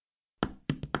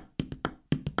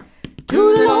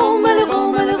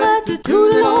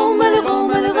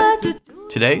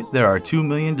Today, there are 2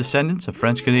 million descendants of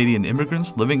French-Canadian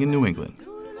immigrants living in New England.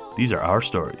 These are our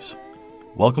stories.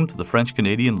 Welcome to the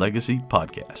French-Canadian Legacy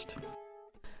Podcast.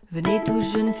 Venez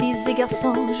tous jeunes filles et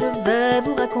garçons, je vais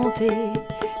vous raconter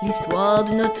l'histoire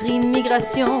de notre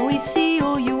immigration ici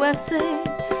au USA,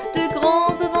 de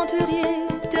grands aventuriers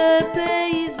de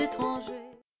pays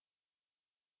étrangers.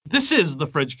 This is the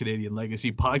French-Canadian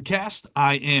Legacy Podcast.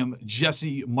 I am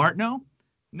Jesse Martineau.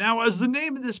 Now, as the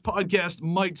name of this podcast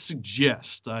might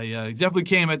suggest, I definitely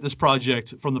came at this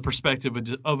project from the perspective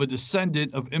of a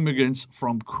descendant of immigrants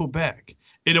from Quebec.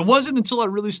 And it wasn't until I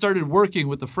really started working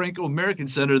with the Franco-American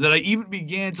Center that I even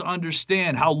began to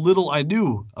understand how little I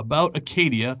knew about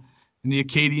Acadia and the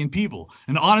Acadian people.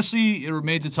 And honestly, it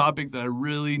remains a topic that I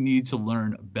really need to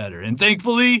learn better. And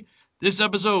thankfully, this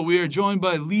episode, we are joined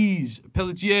by Lise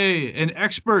Pelletier, an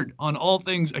expert on all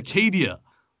things Acadia.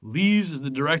 Lise is the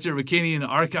director of Acadian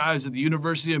Archives at the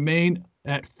University of Maine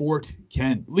at Fort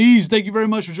Kent. Lise, thank you very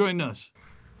much for joining us.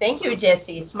 Thank you,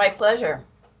 Jesse. It's my pleasure.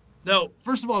 Now,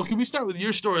 first of all, can we start with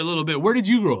your story a little bit? Where did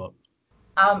you grow up?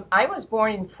 I was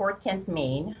born in Fort Kent,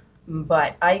 Maine,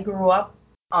 but I grew up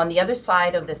on the other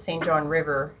side of the St. John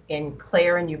River in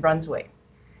Clare, New Brunswick.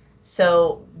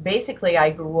 So basically,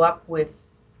 I grew up with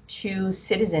two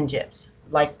citizenships,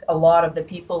 like a lot of the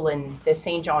people in the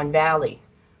St. John Valley.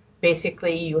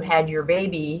 Basically, you had your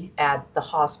baby at the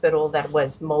hospital that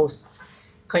was most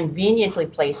conveniently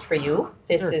placed for you.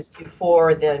 This Sure. is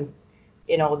before the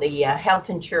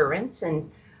health insurance. And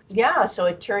yeah, so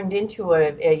it turned into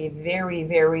a very,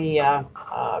 very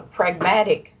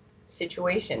pragmatic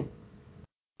situation.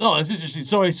 Oh, that's interesting.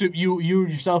 So I assume you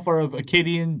yourself are of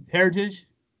Acadian heritage?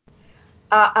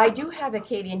 I do have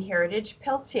Acadian heritage.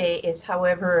 Pelletier is,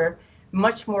 however,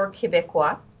 much more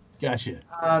Quebecois. Gotcha.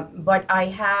 But I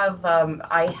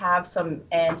have some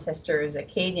ancestors,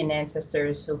 Acadian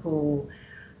ancestors, who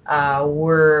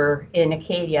were in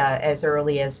Acadia as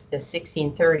early as the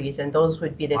 1630s, and those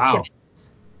would be the Wow. Tibetans.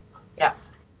 Yeah.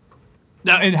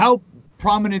 Now, and how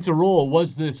prominent a role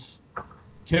was this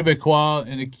Quebecois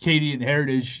and Acadian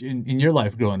heritage in your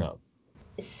life growing up?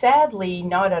 Sadly,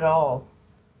 not at all.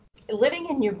 Living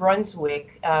in New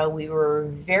Brunswick, we were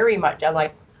very much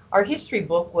like our history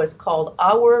book was called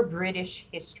Our British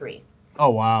History. Oh,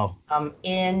 wow.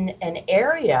 In an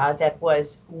area that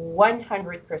was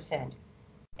 100%,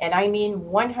 and I mean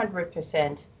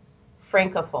 100%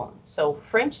 francophone, so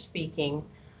French speaking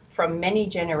from many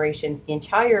generations, the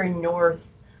entire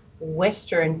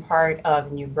northwestern part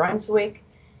of New Brunswick,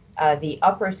 the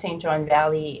upper St. John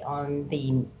Valley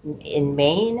in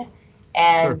Maine,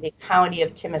 and Sure. the county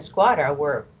of Témiscouata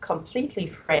were completely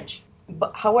French.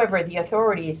 But, however, the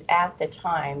authorities at the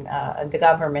time, the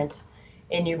government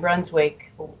in New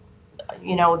Brunswick,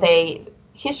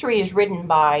 history is written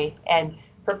by and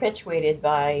perpetuated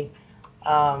by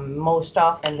most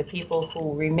often the people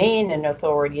who remain in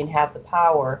authority and have the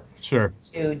power Sure.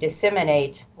 to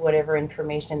disseminate whatever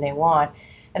information they want.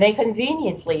 And they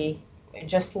conveniently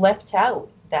just left out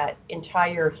that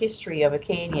entire history of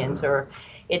Acadians, or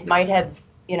it might have,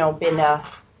 been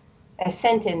a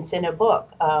sentence in a book.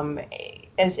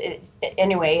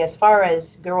 Anyway, as far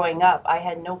as growing up, I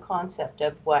had no concept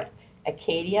of what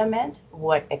Acadia meant,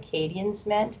 what Acadians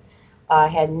meant. I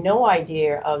had no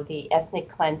idea of the ethnic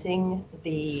cleansing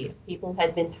the people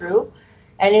had been through.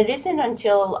 And it isn't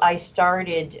until I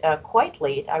started quite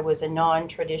late, I was a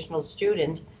non-traditional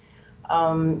student,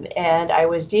 and I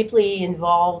was deeply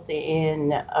involved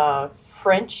in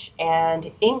French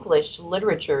and English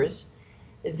literatures,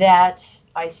 that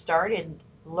I started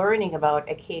learning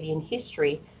about Acadian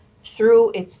history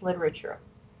through its literature.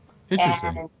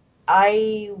 Interesting. And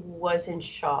I was in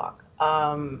shock.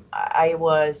 I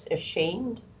was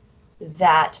ashamed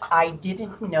that I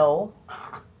didn't know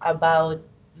about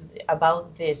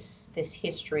this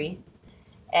history,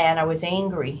 and I was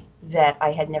angry that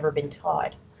I had never been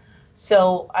taught.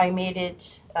 So I made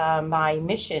it my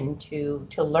mission to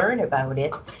learn about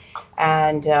it,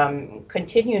 and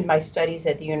continued my studies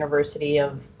at the University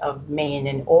of Maine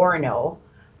in Orono.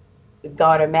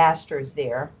 Got a master's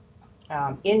there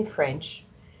in French,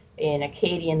 in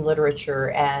Acadian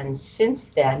literature, and since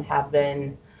then have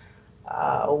been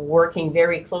working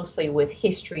very closely with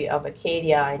history of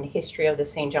Acadia and history of the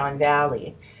St. John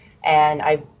Valley. And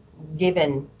I've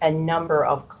given a number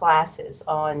of classes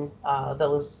on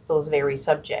those very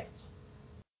subjects.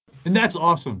 And that's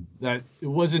awesome that it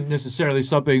wasn't necessarily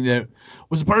something that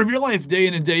was a part of your life day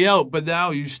in and day out, but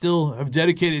now you still have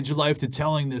dedicated your life to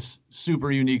telling this super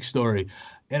unique story.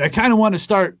 And I kind of want to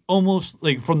start almost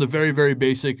like from the very, very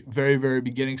basic, very, very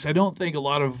beginning, because I don't think a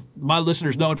lot of my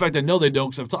listeners know. In fact, I know they don't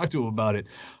because I've talked to them about it.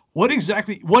 What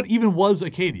even was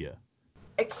Acadia?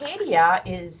 Acadia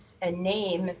is a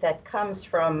name that comes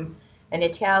from an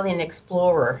Italian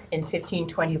explorer in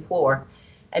 1524.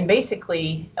 And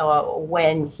basically,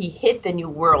 when he hit the New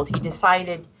World, he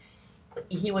decided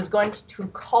he was going to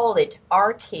call it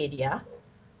Arcadia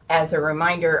as a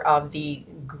reminder of the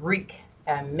Greek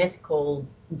mythical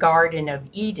Garden of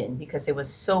Eden because it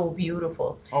was so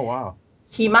beautiful. Oh, wow.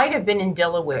 He might have been in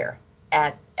Delaware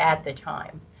at the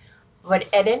time.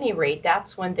 But at any rate,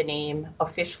 that's when the name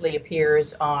officially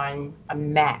appears on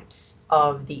maps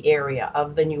of the area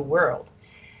of the New World.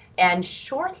 And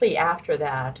shortly after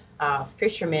that,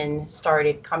 fishermen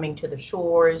started coming to the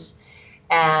shores.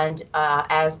 And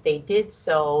as they did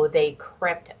so, they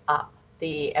crept up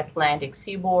the Atlantic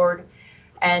seaboard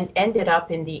and ended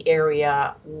up in the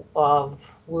area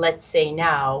of, let's say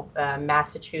now,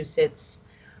 Massachusetts,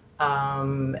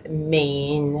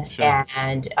 Maine, Sure.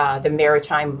 and the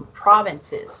maritime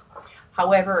provinces.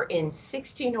 However, in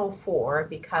 1604,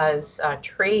 because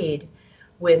trade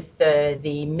with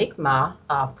the Mi'kmaq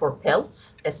for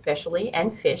pelts, especially,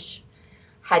 and fish,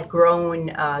 had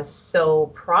grown so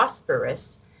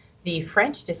prosperous, the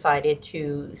French decided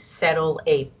to settle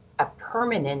a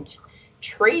permanent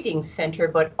trading center,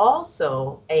 but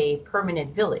also a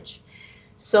permanent village.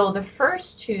 So the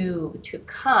first to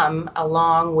come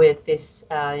along with this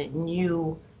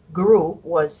new group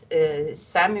was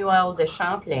Samuel de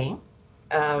Champlain,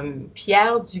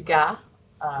 Pierre Dugas,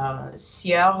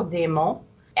 Sieur Desmonts,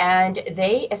 and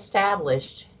they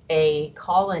established a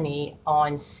colony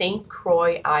on St.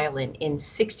 Croix Island in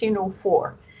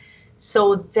 1604.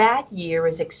 So that year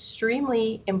is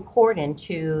extremely important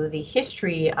to the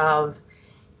history of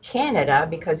Canada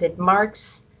because it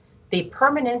marks the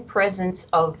permanent presence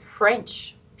of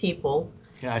French people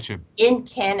Gotcha. in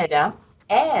Canada,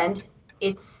 and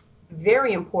it's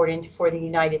very important for the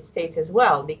United States as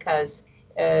well because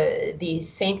the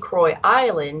St. Croix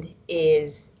Island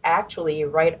is actually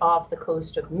right off the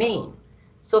coast of Maine.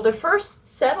 So the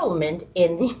first settlement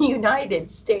in the United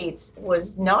States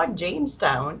was not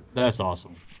Jamestown. That's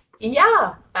awesome.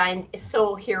 Yeah, and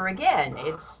so here again,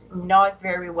 it's not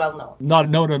very well known. Not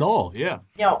known at all. Yeah.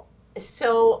 No.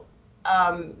 So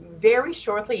very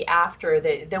shortly after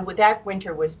that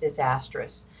winter was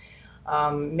disastrous.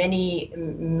 Many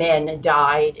men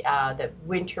died. The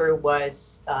winter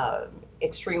was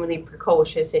extremely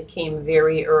precocious. It came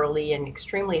very early and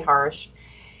extremely harsh.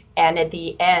 And at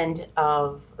the end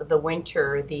of the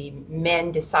winter, the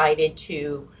men decided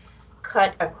to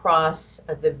cut across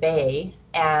the bay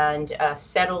and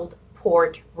settled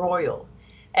Port Royal.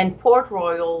 And Port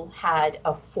Royal had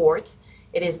a fort.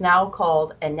 It is now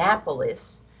called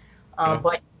Annapolis, Okay.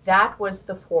 but that was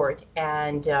the fort,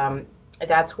 and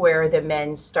that's where the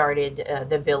men started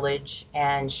the village,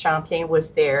 and Champlain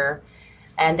was there,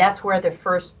 and that's where the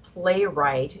first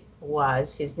playwright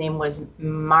was. His name was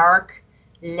Marc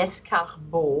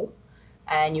Lescarbot,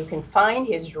 and you can find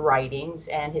his writings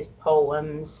and his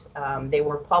poems. They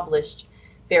were published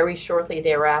very shortly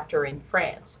thereafter in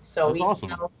France. So That's awesome.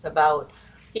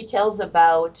 he tells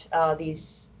about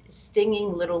these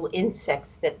stinging little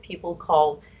insects that people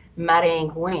call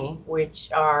maringouins, which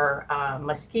are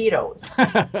mosquitoes.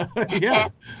 Yeah.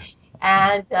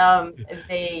 And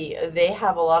they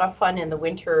have a lot of fun in the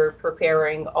winter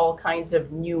preparing all kinds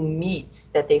of new meats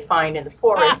that they find in the Ah,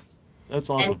 forest. that's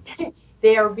And awesome.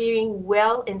 they are being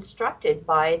well instructed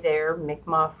by their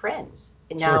Mi'kmaq friends.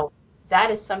 And Sure. now,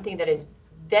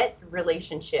 that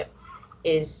relationship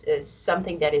is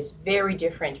something that is very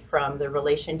different from the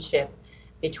relationship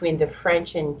between the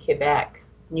French in Quebec,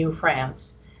 New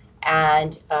France,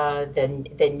 and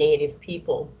the native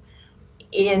people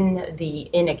in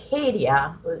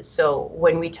Acadia. So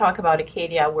when we talk about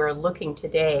Acadia, we're looking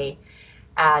today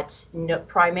at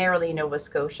primarily Nova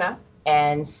Scotia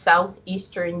and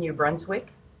southeastern New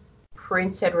Brunswick,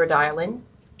 Prince Edward Island,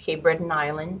 Cape Breton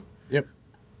Island. Yep.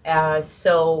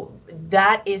 So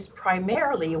that is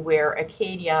primarily where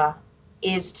Acadia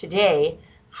is today.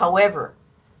 However,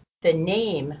 the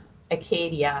name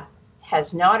Acadia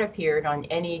has not appeared on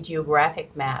any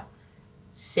geographic map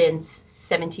since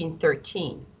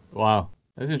 1713. Wow.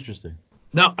 That's interesting.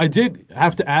 Now, I did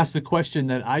have to ask the question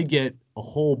that I get a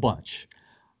whole bunch,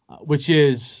 which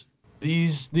is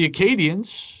the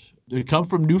Acadians, they come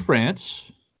from New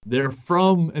France. They're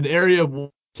from an area of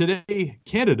today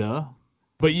Canada,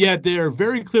 but yet they're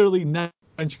very clearly not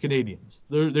French Canadians.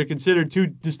 They're considered two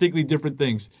distinctly different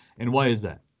things. And why is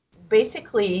that?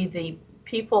 Basically, the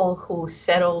people who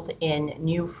settled in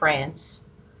New France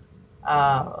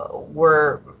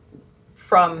were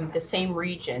from the same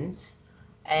regions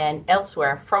and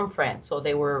elsewhere from France. So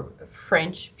they were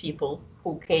French people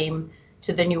who came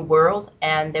to the New World,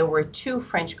 and there were two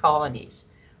French colonies.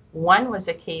 One was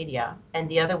Acadia, and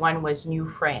the other one was New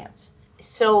France.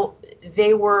 So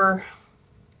they were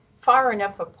far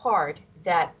enough apart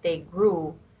that they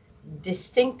grew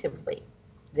distinctively.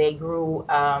 They grew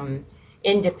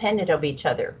independent of each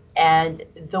other. And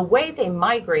the way they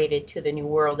migrated to the New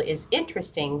World is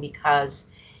interesting because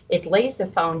it lays the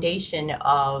foundation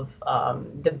of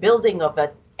the building of an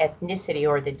ethnicity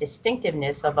or the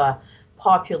distinctiveness of a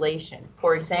population.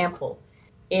 For example,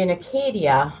 in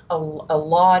Acadia, a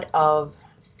lot of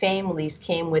families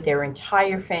came with their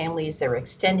entire families, their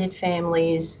extended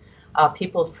families,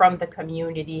 people from the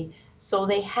community. So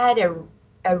they had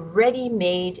a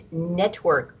ready-made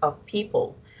network of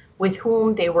people with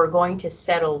whom they were going to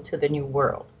settle to the New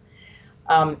World.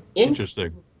 In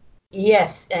Interesting.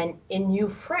 Yes, and in New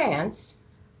France,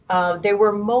 they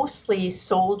were mostly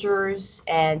soldiers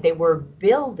and they were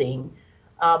building,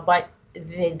 but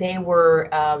they were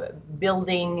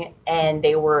building and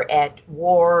they were at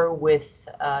war with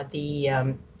the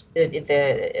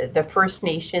First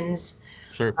Nations,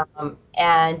 Sure.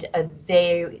 and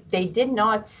they did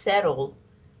not settle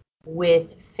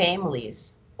with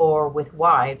families or with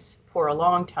wives for a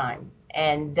long time,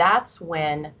 and that's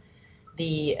when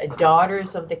the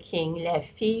daughters of the king, les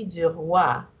filles du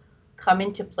roi, come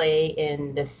into play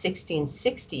in the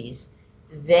 1660s.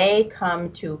 They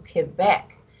come to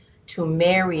Quebec to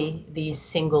marry these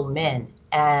single men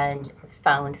and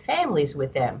found families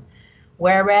with them.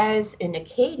 Whereas in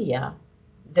Acadia,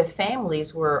 the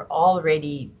families were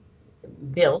already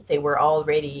built, they were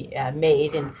already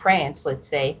made in France, let's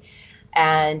say,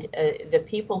 and the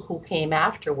people who came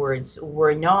afterwards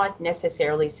were not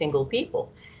necessarily single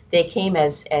people. They came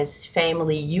as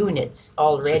family units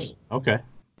already. Okay.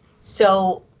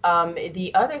 So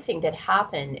the other thing that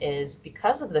happened is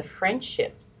because of the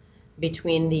friendship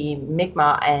between the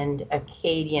Mi'kmaq and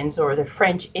Acadians, or the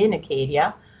French in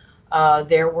Acadia,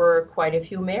 there were quite a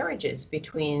few marriages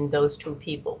between those two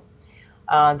people.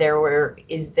 There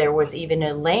was even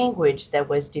a language that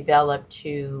was developed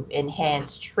to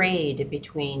enhance trade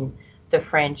between the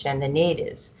French and the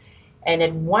natives. And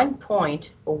at one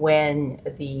point, when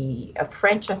the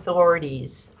French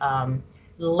authorities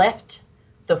left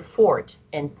the fort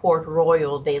in Port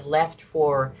Royal, they left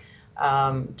for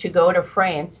to go to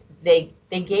France. They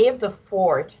gave the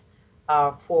fort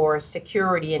for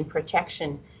security and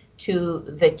protection to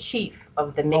the chief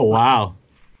of the Oh, Mi'kmaq, wow.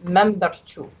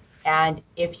 Membertou. And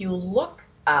if you look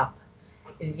up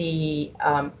the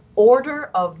Order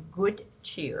of Good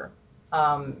Cheer,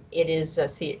 it is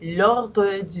c'est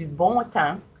l'Ordre du Bon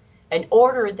Temps, an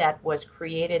order that was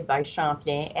created by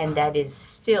Champlain and that is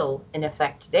still in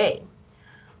effect today.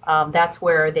 That's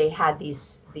where they had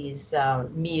these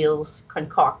meals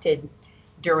concocted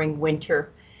during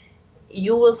winter.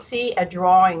 You will see a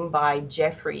drawing by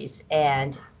Jeffries,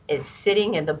 and it's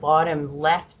sitting in the bottom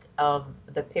left of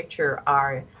the picture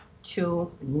are two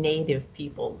native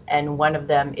people, and one of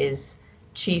them is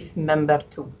Chief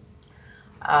Membertou.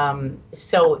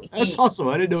 So That's awesome.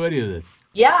 I didn't know any of this.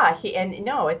 yeah, and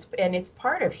no, it's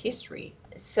part of history.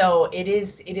 So it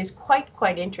is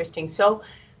quite interesting. So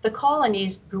the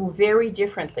colonies grew very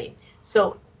differently.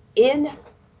 So in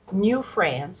New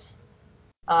France,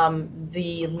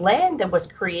 the land that was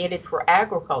created for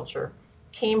agriculture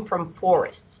came from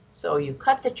forests. So you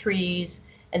cut the trees,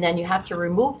 and then you have to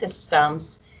remove the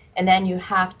stumps, and then you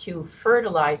have to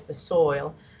fertilize the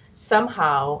soil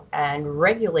somehow and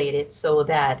regulate it so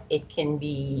that it can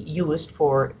be used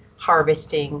for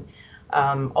harvesting,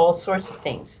 all sorts of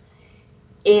things.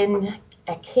 In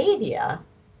Acadia,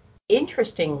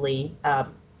 interestingly,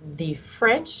 the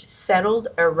French settled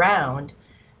around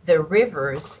the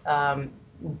rivers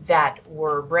that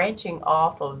were branching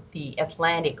off of the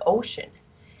Atlantic Ocean.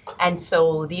 And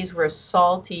so this was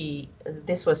salty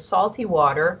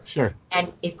water, Sure.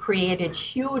 and it created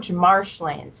huge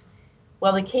marshlands.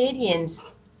 Well, Acadians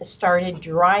started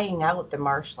drying out the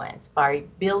marshlands by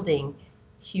building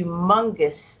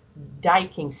humongous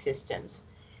diking systems,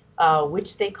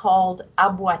 which they called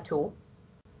aboiteaux,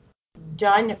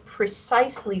 done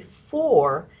precisely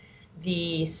for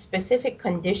the specific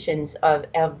conditions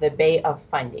of the Bay of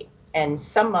Fundy. And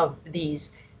some of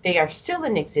these, they are still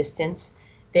in existence.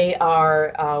 They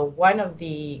are one of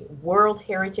the World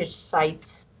Heritage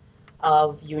Sites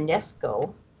of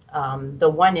UNESCO. The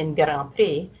one in Grand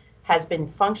Pré has been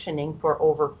functioning for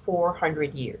over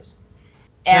 400 years.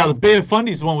 Now, And the Bay of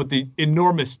Fundy is the one with the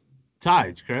enormous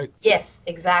tides, correct? yes,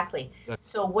 exactly.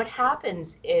 So what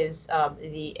happens is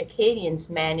the Acadians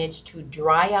managed to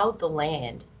dry out the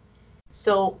land.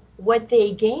 So what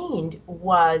they gained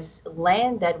was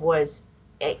land that was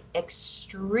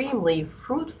extremely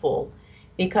fruitful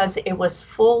because it was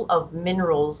full of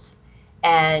minerals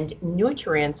and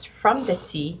nutrients from the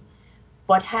sea,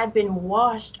 but had been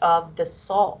washed of the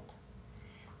salt.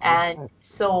 And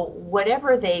so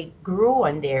whatever they grew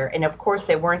on there, and of course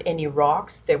there weren't any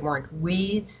rocks, there weren't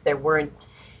weeds,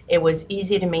 it was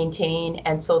easy to maintain.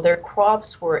 And so their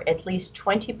crops were at least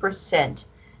 20%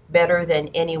 better than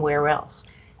anywhere else.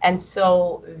 And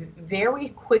so very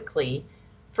quickly,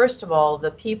 first of all,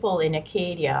 the people in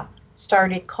Acadia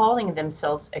started calling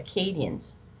themselves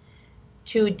Acadians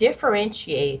to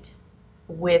differentiate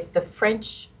with the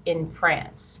French in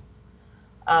France,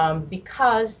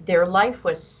 because their life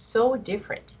was so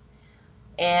different.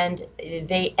 And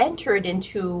they entered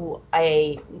into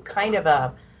a kind of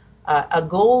a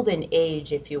golden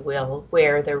age, if you will,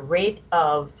 where the rate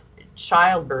of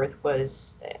childbirth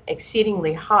was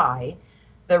exceedingly high,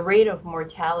 the rate of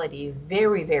mortality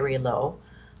very, very low.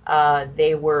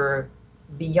 They were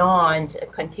beyond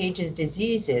contagious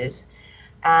diseases,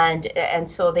 and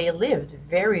so they lived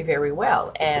very, very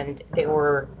well, and they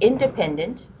were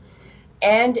independent,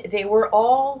 and they were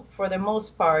all, for the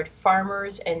most part,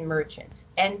 farmers and merchants.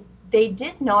 And they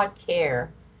did not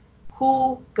care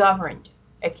who governed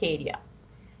Acadia.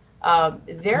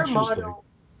 Their Interesting. motto,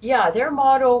 yeah, their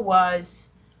motto was,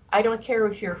 I don't care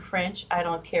if you're French, I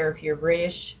don't care if you're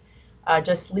British,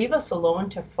 just leave us alone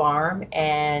to farm,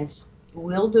 and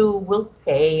we'll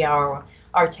pay our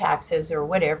taxes or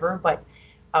whatever, but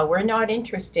we're not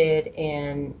interested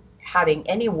in having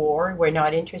any war. We're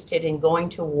not interested in going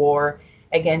to war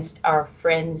against our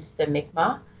friends, the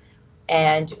Mi'kmaq,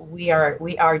 and we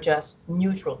are just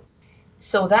neutral.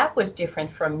 So that was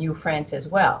different from New France as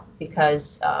well,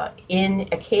 because in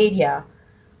Acadia,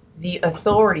 the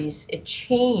authorities, it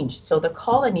changed. So the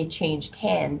colony changed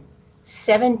hands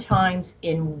 7 times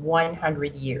in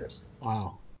 100 years.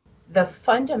 Wow. The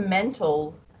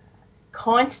fundamental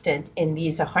constant in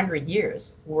these 100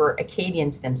 years were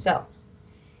Acadians themselves.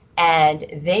 And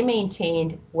they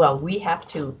maintained, well, we have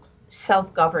to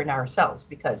self-govern ourselves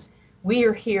because we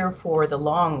are here for the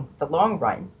long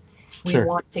run. We Sure.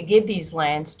 want to give these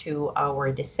lands to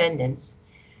our descendants.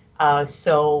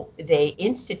 So they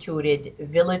instituted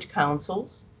village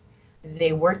councils.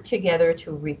 They worked together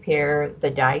to repair the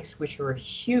dikes, which were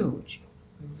huge,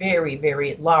 very,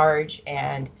 very large,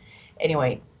 and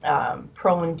anyway,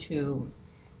 prone to,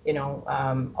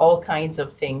 all kinds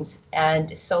of things.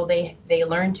 And so they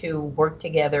learned to work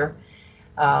together,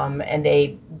 and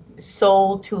they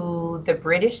sold to the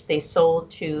British. They sold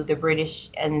to the British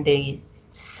and the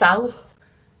South,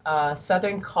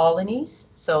 southern colonies,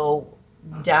 so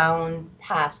down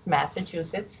past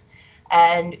Massachusetts,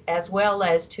 and as well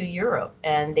as to Europe,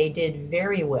 and they did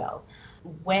very well.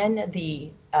 When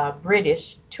the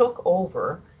British took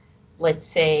over, let's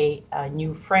say,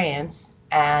 New France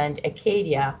and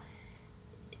Acadia,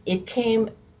 it came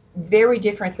very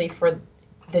differently for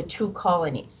the two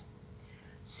colonies.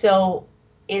 So,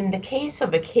 in the case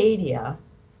of Acadia,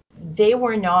 they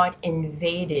were not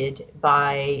invaded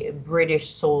by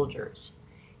British soldiers.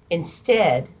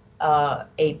 Instead,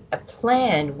 a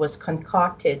plan was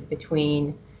concocted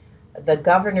between the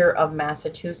governor of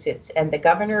Massachusetts and the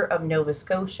governor of Nova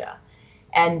Scotia.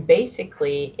 And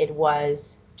basically, it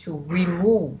was to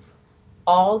remove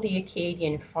all the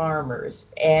Acadian farmers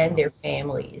and Wow. their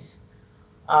families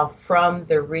from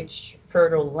the rich,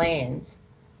 fertile lands,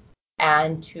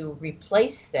 and to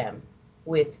replace them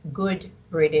with good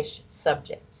British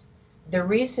subjects. The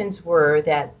reasons were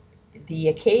that the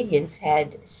Acadians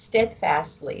had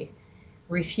steadfastly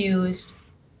refused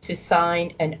to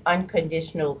sign an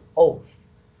unconditional oath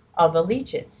of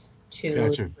allegiance to the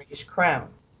Gotcha. British Crown.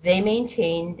 They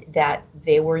maintained that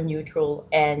they were neutral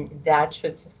and that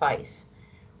should suffice.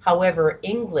 However,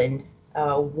 England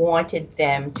wanted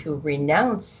them to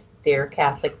renounce their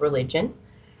Catholic religion,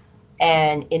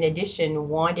 and in addition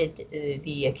wanted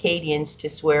the Acadians to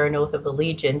swear an oath of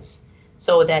allegiance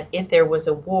so that if there was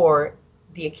a war,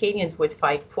 the Acadians would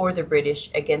fight for the British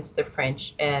against the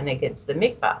French and against the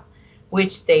Mi'kmaq,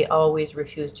 which they always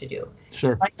refused to do.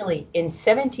 Sure. Finally, in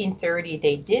 1730,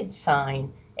 they did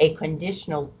sign a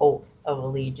conditional oath of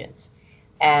allegiance,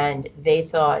 and they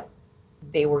thought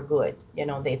they were good.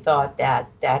 They thought that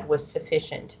that was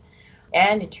sufficient.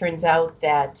 And it turns out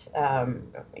that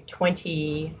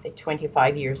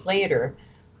 25 years later,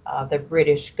 the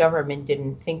British government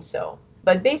didn't think so.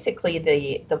 But basically,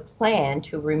 the plan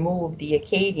to remove the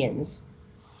Acadians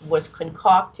was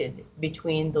concocted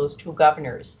between those two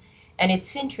governors. And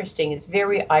it's interesting, it's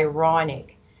very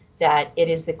ironic that it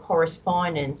is the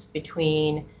correspondence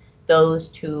between those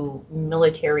two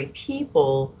military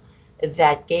people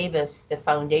that gave us the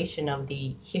foundation of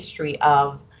the history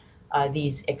of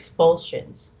these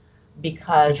expulsions,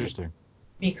 because Interesting.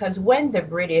 when the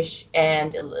British,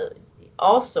 and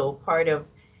also part of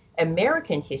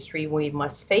American history, we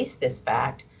must face this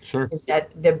fact, Sure. is that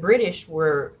the British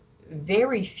were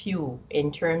very few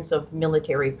in terms of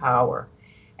military power.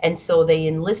 And so they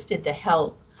enlisted the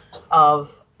help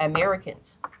of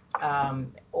Americans,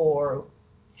 or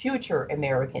future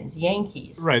Americans,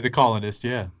 Yankees, Right. The colonist.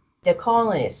 Yeah. the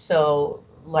colonists. So,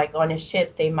 like on a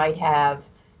ship, they might have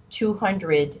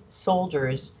 200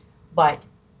 soldiers, but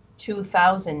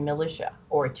 2,000 militia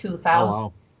or Oh, 2,000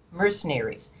 wow.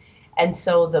 mercenaries. And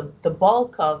so the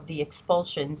bulk of the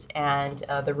expulsions and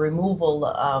the removal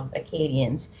of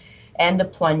Acadians and the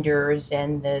plunders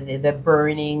and the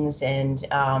burnings and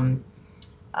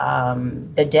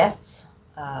the deaths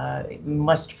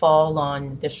must fall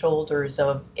on the shoulders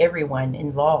of everyone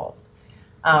involved.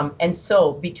 And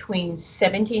so between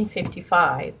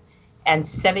 1755 and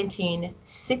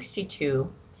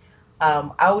 1762,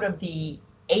 out of the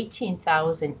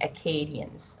 18,000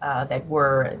 Acadians that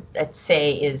were, let's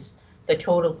say, is the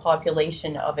total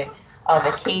population of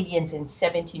Acadians in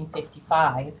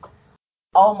 1755,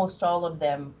 almost all of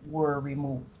them were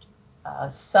removed.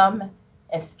 Some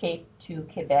escaped to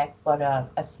Quebec, but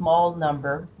a small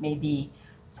number, maybe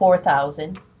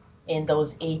 4,000 in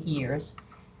those 8 years.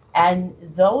 And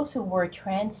those who were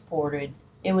transported,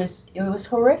 it was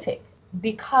horrific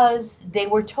because they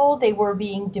were told they were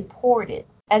being deported.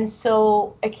 And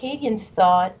so Acadians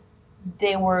thought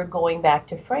they were going back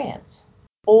to France,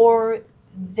 or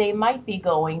they might be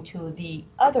going to the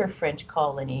other French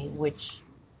colony, which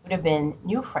would have been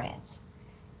New France.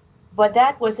 But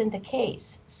that wasn't the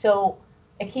case. So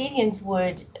Acadians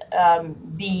would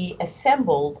be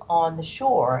assembled on the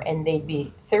shore, and they'd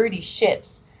be 30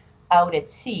 ships out at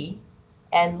sea,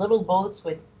 and little boats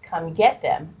would come get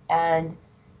them, and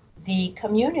the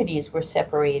communities were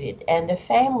separated, and the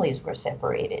families were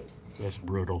separated. That's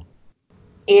brutal.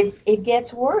 It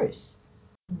gets worse.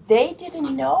 They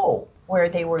didn't know where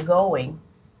they were going,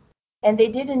 and they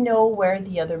didn't know where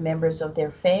the other members of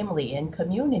their family and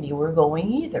community were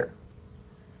going either.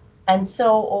 And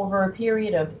so, over a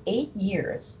period of 8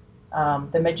 years,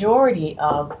 the majority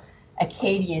of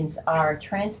Acadians are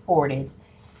transported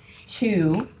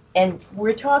to, and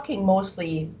we're talking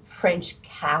mostly French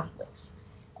Catholics,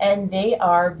 and they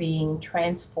are being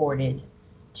transported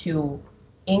to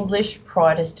English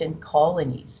Protestant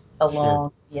colonies Sure.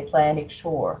 along the Atlantic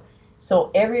shore.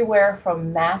 So, everywhere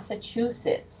from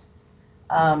Massachusetts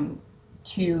um,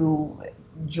 to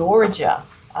Georgia,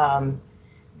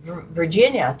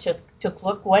 Virginia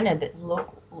took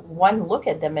one look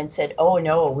at them and said, "Oh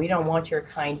no, we don't want your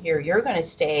kind here. You're going to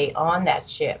stay on that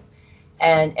ship,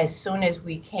 and as soon as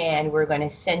we can, we're going to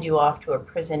send you off to a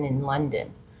prison in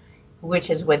London," which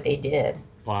is what they did.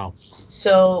 Wow.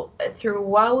 So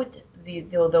throughout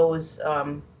those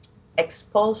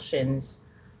expulsions,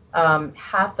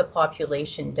 half the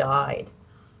population died,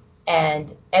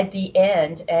 and at the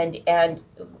end, and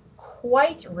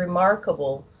quite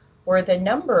remarkable were the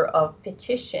number of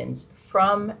petitions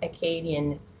from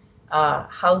Acadian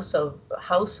household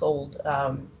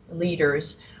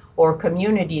leaders or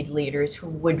community leaders who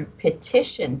would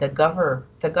petition the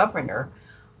governor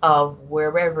of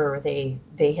wherever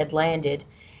they had landed,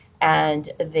 and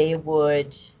they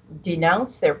would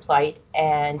denounce their plight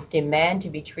and demand to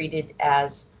be treated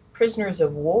as prisoners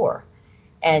of war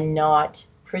and not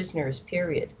prisoners,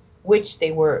 period, which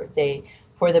they were.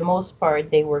 For the most part,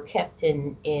 they were kept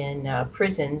in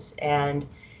prisons and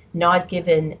not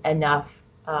given enough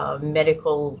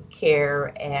medical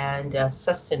care and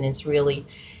sustenance, really.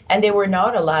 And they were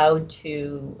not allowed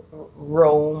to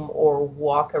roam or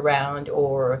walk around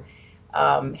or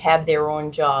have their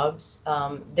own jobs.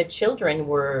 The children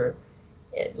were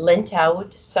lent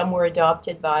out, some were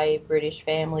adopted by British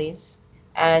families.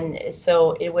 And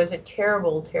so it was a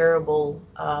terrible, terrible,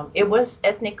 it was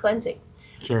ethnic cleansing.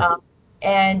 Sure. Um,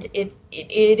 and it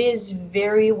is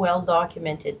very well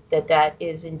documented that that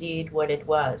is indeed what it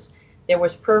was. There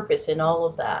was purpose in all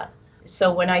of that.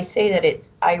 So when I say that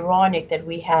it's ironic that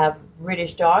we have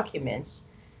British documents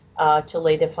to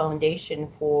lay the foundation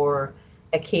for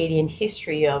Acadian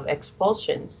history of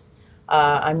expulsions,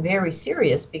 I'm very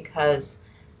serious because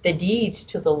the deeds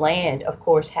to the land, of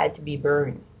course, had to be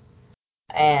burned,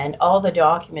 and all the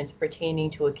documents pertaining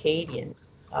to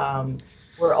Acadians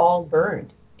were all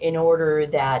burned in order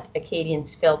that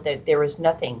Acadians felt that there was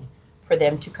nothing for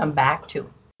them to come back to.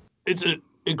 It's an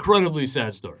incredibly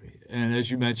sad story. And as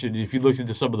you mentioned, if you looked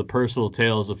into some of the personal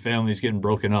tales of families getting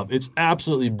broken up, it's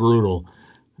absolutely brutal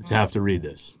to have to read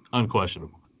this,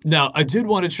 unquestionable. Now, I did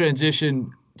want to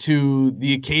transition to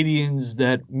the Acadians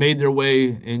that made their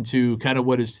way into kind of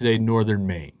what is today northern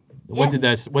Maine.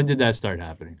 Yes, When did that start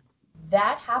happening?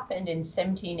 that happened in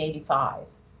 1785.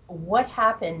 What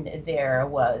happened there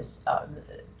was,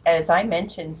 as I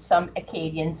mentioned, some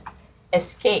Acadians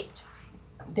escaped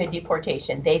the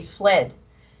deportation. They fled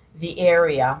the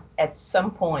area at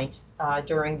some point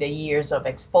during the years of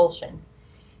expulsion.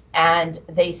 And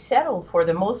they settled for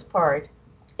the most part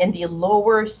in the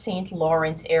lower St.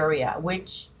 Lawrence area,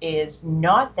 which is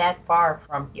not that far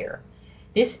from here.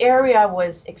 This area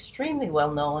was extremely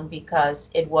well known because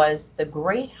it was the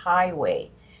great highway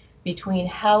between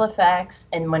Halifax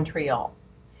and Montreal.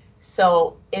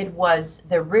 So it was,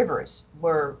 the rivers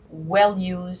were well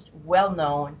used, well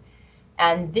known,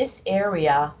 and this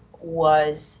area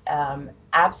was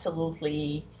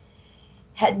absolutely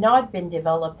had not been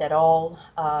developed at all.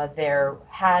 There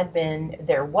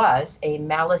was a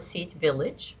Maliseet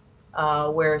village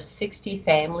where 60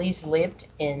 families lived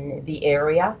in the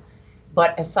area,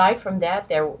 but aside from that,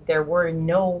 there were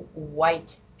no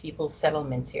white people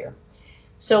settlements here.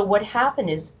 So what happened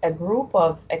is a group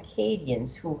of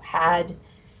Acadians who had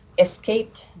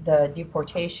escaped the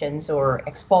deportations or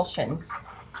expulsions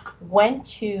went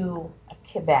to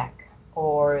Quebec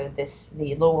or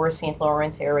the lower St.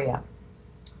 Lawrence area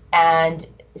and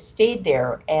stayed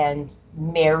there and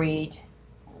married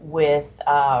with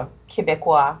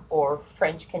Quebecois or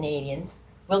French Canadians.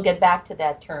 We'll get back to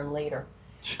that term later.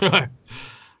 Sure.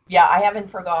 Yeah, I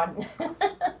haven't forgotten.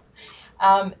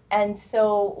 And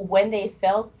so when they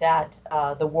felt that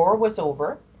the war was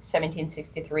over,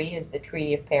 1763 is the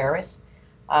Treaty of Paris,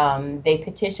 they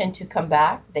petitioned to come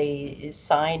back. They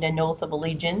signed an oath of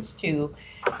allegiance to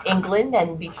England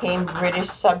and became British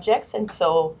subjects. And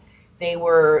so they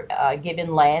were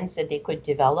given lands that they could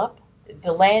develop.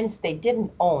 The lands they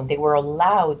didn't own, they were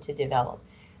allowed to develop.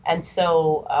 And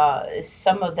so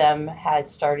some of them had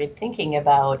started thinking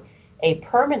about a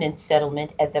permanent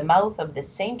settlement at the mouth of the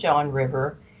St. John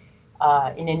River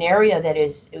in an area that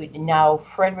is now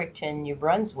Fredericton, New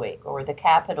Brunswick, or the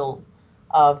capital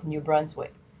of New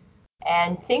Brunswick.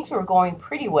 And things were going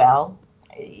pretty well.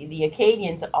 The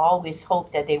Acadians always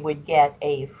hoped that they would get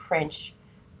a French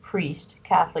priest,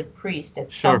 Catholic priest,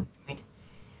 at some Sure. point.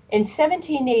 In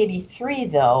 1783,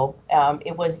 though,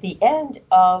 it was the end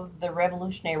of the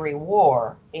Revolutionary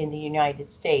War in the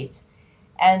United States,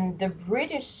 and the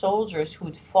British soldiers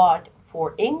who'd fought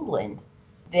for England,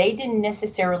 they didn't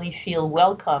necessarily feel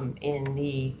welcome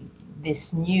in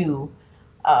this new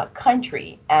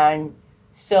country, and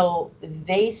so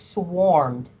they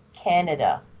swarmed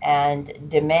Canada and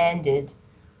demanded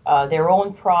their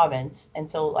own province, and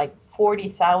so like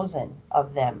 40,000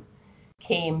 of them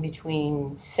came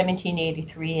between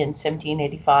 1783 and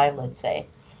 1785, let's say.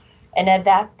 And at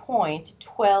that point,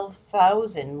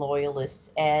 12,000 loyalists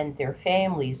and their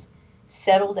families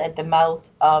settled at the mouth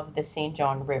of the St.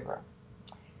 John River.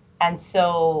 And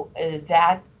so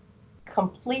that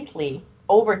completely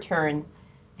overturned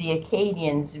the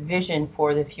Acadians' vision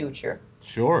for the future.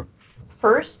 Sure.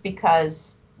 First,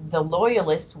 because the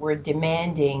loyalists were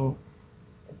demanding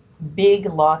big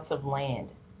lots of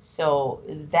land. So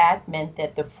that meant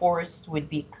that the forest would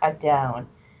be cut down.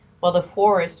 Well, the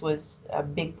forest was a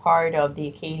big part of the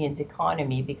Acadians'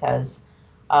 economy because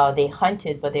they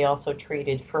hunted, but they also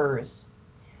traded furs.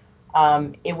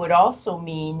 It would also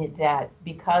mean that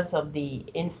because of the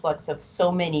influx of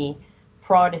so many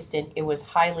Protestant, it was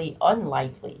highly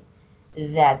unlikely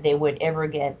that they would ever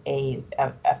get a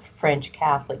French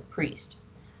Catholic priest.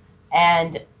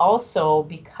 And also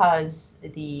because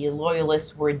the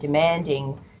Loyalists were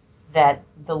demanding that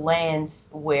the lands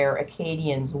where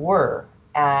Acadians were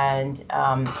and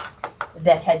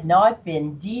that had not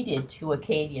been deeded to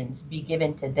Acadians be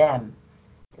given to them,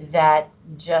 that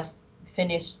just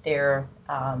finished their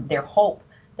hope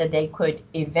that they could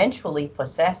eventually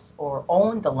possess or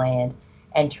own the land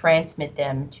and transmit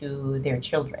them to their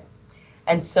children.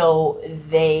 And so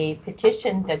they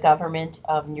petitioned the government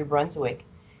of New Brunswick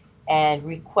and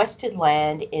requested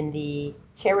land in the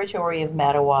territory of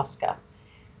Madawaska,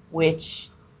 which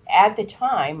at the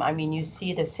time, I mean, you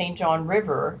see the St. John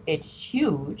River, it's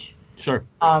huge. Sure.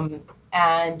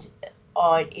 And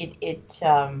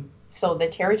so the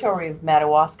territory of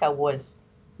Madawaska was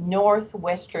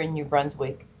northwestern New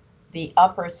Brunswick, the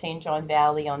upper St. John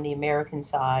Valley on the American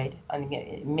side, on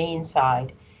the Maine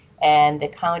side, and the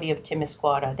county of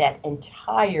Temiscouata, that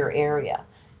entire area.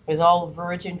 It was all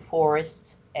virgin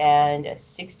forests and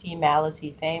 60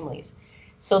 Maliseet families.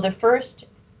 So the first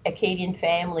Acadian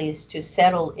families to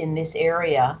settle in this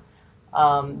area,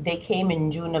 they came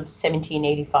in June of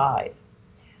 1785.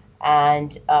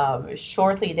 And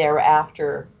shortly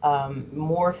thereafter,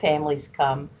 more families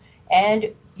come,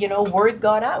 and word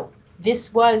got out.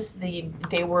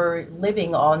 They were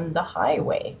living on the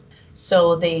highway,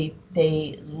 so they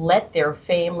let their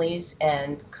families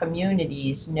and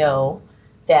communities know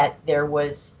that there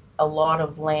was a lot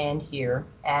of land here,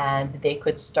 and they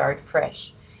could start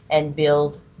fresh and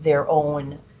build their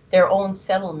own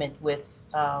settlement with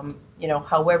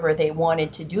however they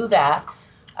wanted to do that.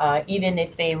 Even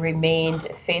if they remained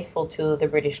faithful to the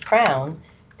British Crown,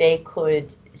 they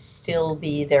could still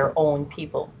be their own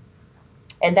people.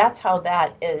 And that's how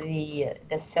the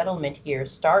settlement here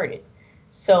started.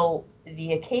 So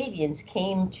the Acadians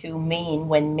came to Maine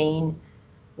when Maine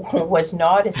was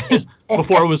not a state,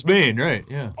 Before it was Maine, right?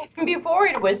 Yeah. before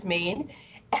it was Maine,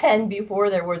 and before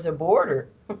there was a border.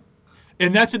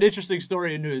 And that's an interesting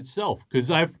story in itself, because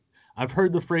I've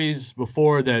heard the phrase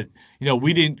before that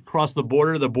we didn't cross the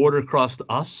border crossed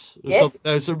us, or something.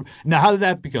 Yes. Now, how did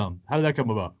that become? How did that come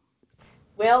about?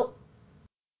 Well,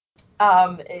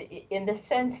 in the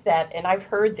sense that, and I've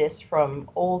heard this from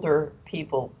older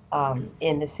people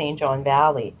in the St. John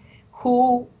Valley,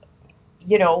 who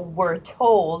were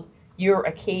told you're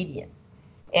Acadian.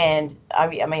 And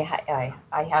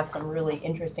I have some really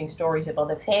interesting stories about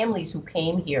the families who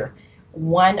came here.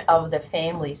 One of the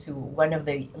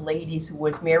ladies who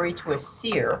was married to a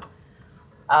seer,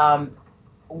 um,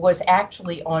 was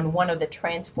actually on one of the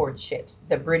transport ships,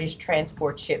 the British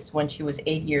transport ships, when she was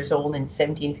 8 years old in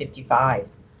 1755.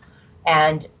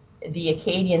 And the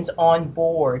Acadians on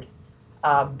board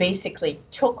basically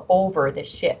took over the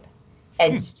ship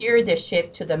and Hmm. steered the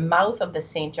ship to the mouth of the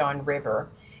St. John River,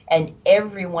 and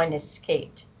everyone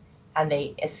escaped. And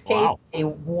they escaped, Wow. they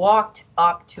walked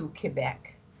up to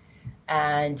Quebec.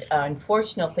 And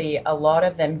unfortunately, a lot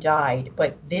of them died.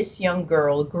 But this young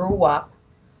girl grew up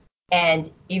and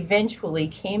eventually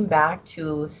came back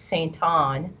to St.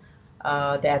 Anne,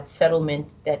 that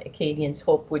settlement that Acadians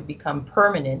hoped would become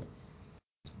permanent.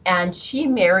 And she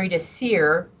married a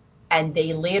seer, and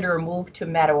they later moved to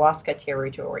Madawaska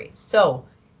territory. So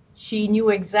she knew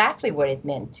exactly what it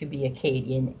meant to be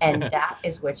Acadian, and that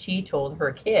is what she told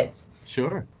her kids.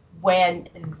 Sure. When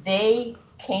they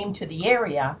came to the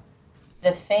area,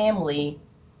 the family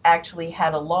actually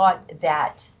had a lot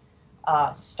that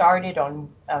started on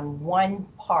one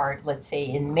part, let's say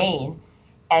in Maine,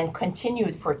 and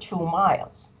continued for 2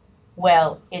 miles.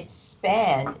 Well, it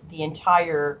spanned the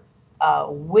entire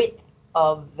width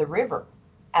of the river.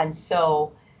 And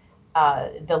so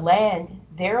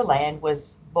their land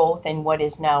was both in what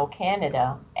is now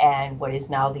Canada and what is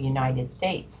now the United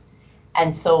States.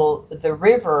 And so the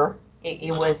river,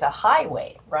 it was a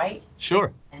highway, right?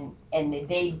 Sure. And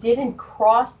they didn't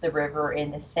cross the river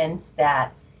in the sense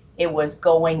that it was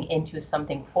going into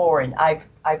something foreign.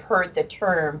 I've heard the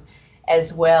term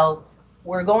as well,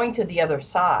 we're going to the other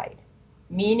side,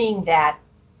 meaning that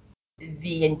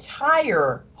the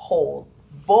entire whole,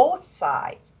 both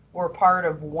sides were part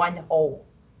of one whole.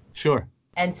 Sure.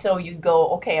 And so you go,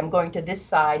 okay, I'm going to this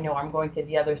side, no, I'm going to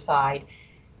the other side.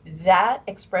 That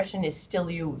expression is still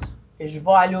used. Je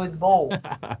vais à l'autre bord.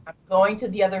 I'm going to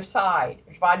the other side.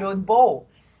 Je vais à l'autre bord.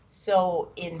 So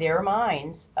in their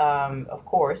minds, of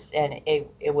course, and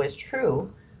it was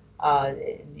true, uh,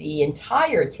 the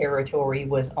entire territory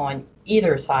was on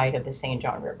either side of the St.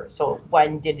 John River. So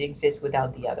one didn't exist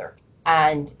without the other.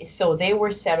 And so they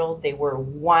were settled. They were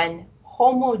one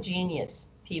homogeneous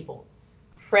people,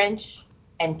 French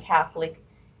and Catholic,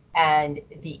 and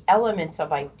the elements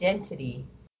of identity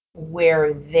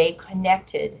where they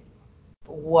connected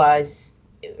was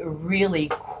really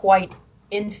quite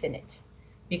infinite,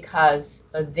 because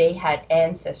they had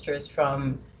ancestors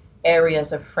from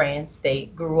areas of France. They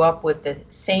grew up with the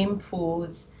same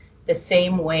foods, the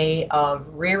same way of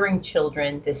rearing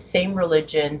children, the same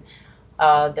religion,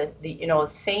 the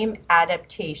same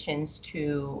adaptations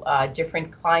to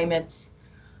different climates,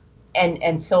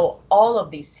 and so all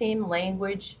of these same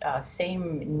language,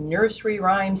 same nursery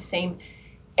rhymes, same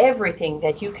everything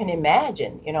that you can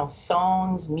imagine,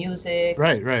 songs, music.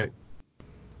 Right. Right.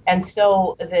 And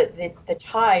so the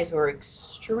ties were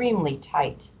extremely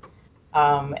tight.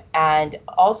 And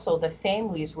also the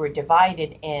families were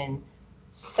divided in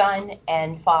son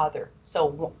and father.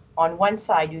 So on one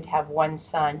side you'd have one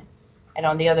son, and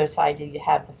on the other side you'd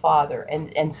have the father.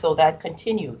 And so that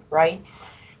continued, right?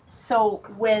 So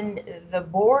when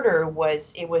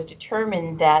it was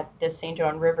determined that the St.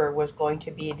 John River was going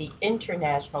to be the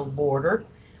international border,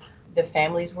 the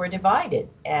families were divided,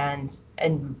 and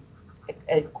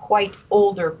a quite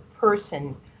older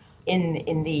person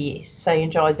in the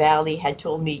St. John Valley had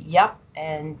told me, "Yep,"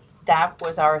 and that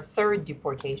was our third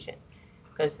deportation,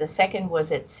 because the second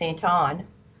was at Saint Anne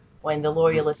when the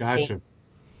Loyalists came, Gotcha.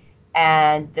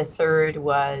 and the third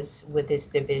was with this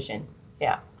division.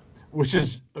 Yeah. Which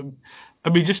is, I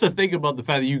mean, just to think about the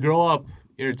fact that you grow up,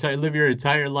 live your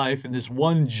entire life in this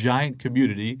one giant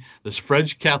community, this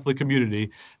French Catholic community,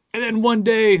 and then one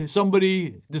day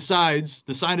somebody decides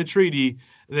to sign a treaty,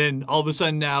 and then all of a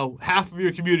sudden now half of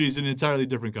your community is in an entirely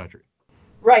different country.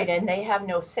 Right, and they have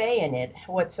no say in it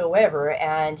whatsoever.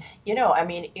 And I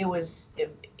mean,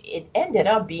 it ended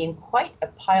up being quite a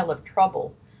pile of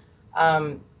trouble,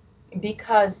 um,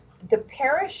 because the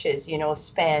parishes,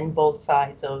 span both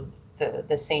sides of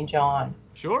the St. John,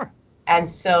 Sure. and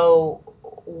so,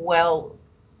 well,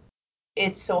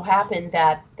 it so happened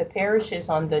that the parishes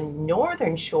on the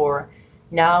northern shore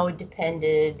now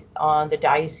depended on the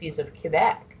Diocese of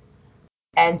Quebec.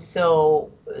 And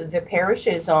so the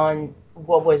parishes on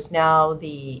what was now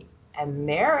the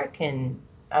American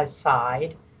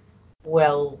side,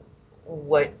 well,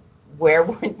 what, where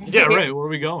would Yeah, right. Where are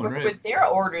we going? where Right. would their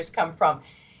orders come from?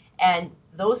 And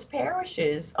those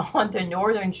parishes on the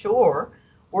northern shore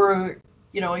were,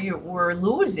 you were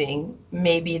losing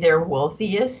maybe their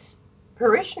wealthiest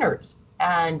parishioners.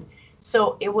 And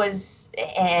so it was,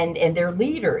 and their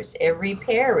leaders. Every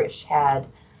parish had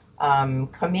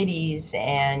committees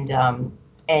and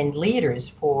leaders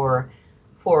for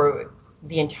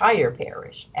the entire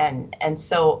parish, and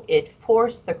so it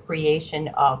forced the creation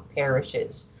of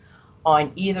parishes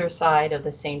on either side of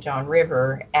the St. John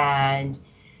River. And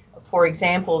for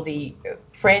example, the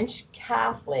French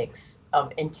Catholics,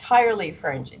 of entirely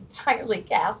French, entirely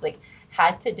Catholic,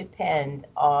 had to depend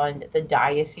on the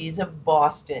Diocese of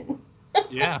Boston,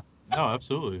 Yeah. No,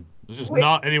 absolutely. It's just which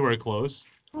not anywhere close.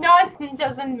 not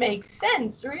doesn't make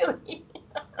sense really.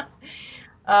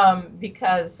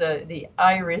 Because the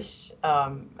Irish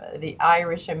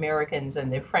Americans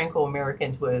and the Franco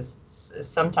Americans was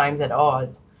sometimes at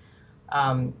odds,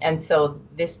 and so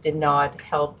this did not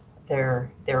help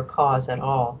their cause at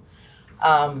all.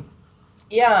 Um,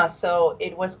 yeah, so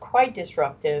it was quite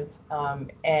disruptive,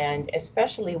 and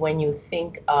especially when you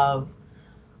think of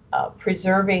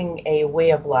preserving a way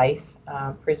of life,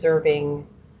 preserving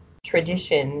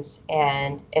traditions,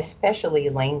 and especially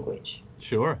language.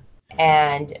 Sure.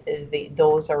 And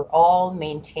those are all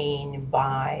maintained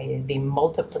by the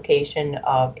multiplication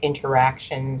of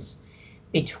interactions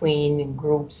between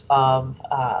groups of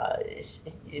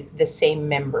the same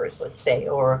members, let's say,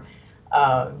 or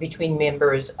between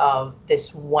members of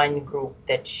this one group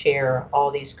that share all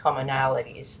these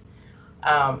commonalities.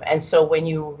 And so when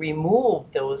you remove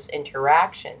those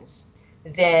interactions,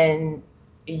 then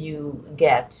you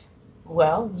get,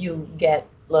 you get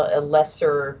a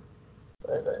lesser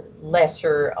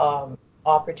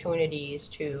opportunities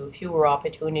to fewer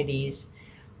opportunities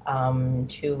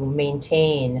to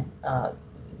maintain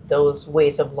those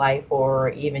ways of life or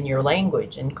even your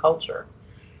language and culture.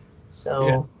 Yeah.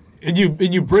 So, And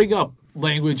you bring up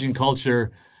language and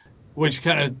culture, which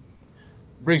kind of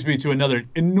brings me to another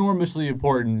enormously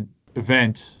important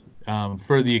event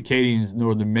for the Acadians in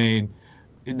northern Maine,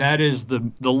 and that is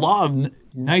the law of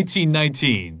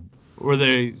 1919, where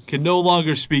they can no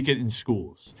longer speak it in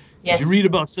schools. Because you yes, read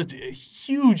about such a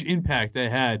huge impact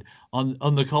that had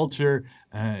on the culture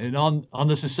and on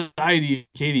the society of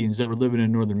Acadians that were living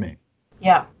in northern Maine.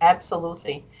 yeah,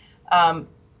 absolutely. Um,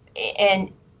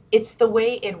 and it's the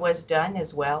way it was done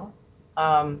as well.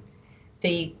 Um,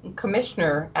 the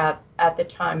commissioner at the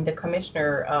time, the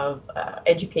commissioner of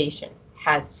education,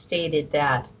 had stated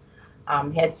that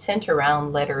had sent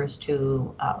around letters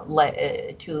to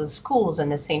schools in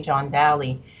the St. John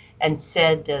Valley and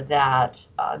said that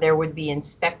there would be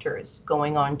inspectors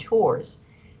going on tours,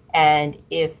 and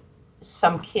if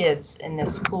some kids in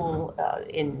the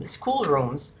in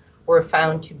schoolrooms were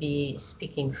found to be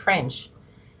speaking French,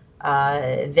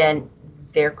 then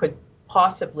there could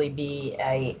possibly be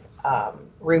a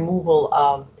removal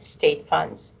of state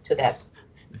funds to that.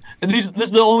 And this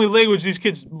is the only language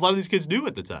a lot of these kids knew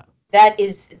at the time. That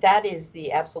is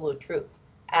the absolute truth.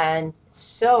 And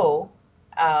so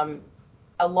um,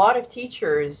 a lot of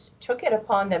teachers took it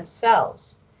upon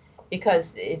themselves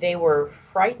because they were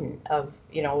frightened of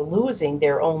losing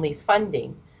their only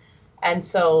funding, and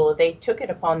so they took it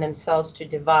upon themselves to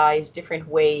devise different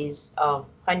ways of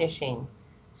punishing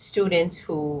students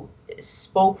who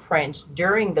spoke French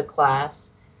during the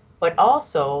class, but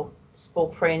also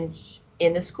spoke French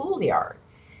in the schoolyard.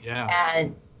 Yeah.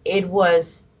 And it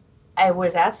was it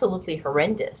was absolutely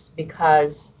horrendous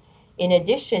because in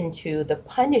addition to the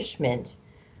punishment,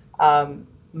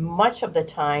 much of the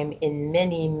time in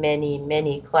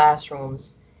many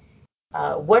classrooms,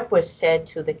 what was said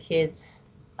to the kids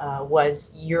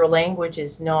was your language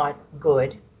is not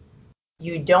good.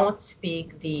 You don't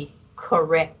speak the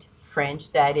correct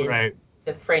French, that is Right.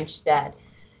 the French that,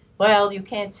 well, you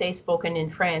can't say spoken in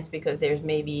France because there's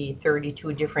maybe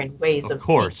 32 different ways Of of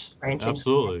speaking course. French in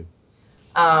Absolutely.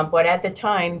 France. But at the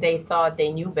time, they thought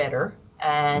they knew better,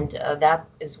 and that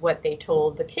is what they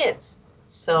told the kids.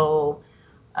 So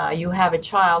you have a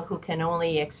child who can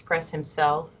only express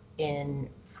himself in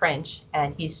French,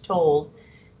 and he's told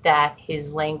that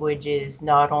his language is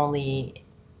not only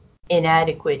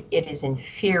inadequate, it is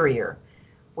inferior,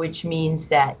 which means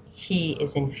that he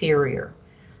is inferior.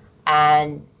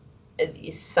 And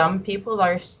some people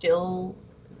are still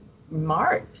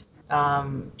marked,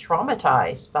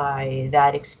 traumatized by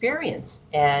that experience.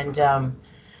 And,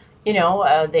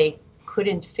 they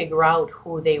couldn't figure out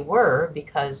who they were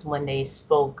because when they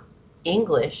spoke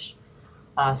English,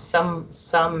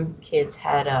 some kids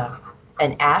had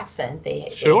an accent.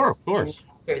 Sure, of course.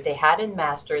 They hadn't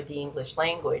mastered the English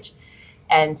language.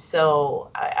 And so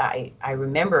I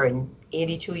remember an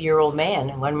 82-year-old man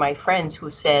and one of my friends who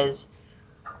says,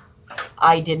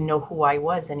 I didn't know who I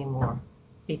was anymore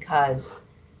because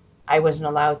I wasn't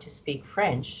allowed to speak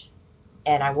French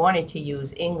and I wanted to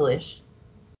use English,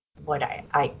 but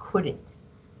I couldn't.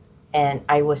 And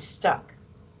I was stuck.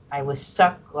 I was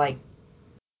stuck like,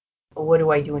 what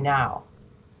do I do now?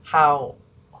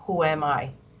 Who am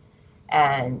I?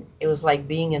 And it was like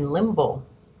being in limbo,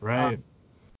 Right.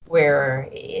 where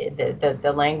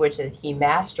the language that he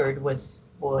mastered was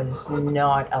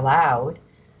not allowed,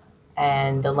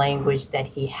 and the language that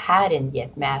he hadn't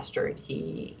yet mastered,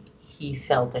 he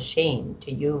felt ashamed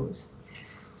to use.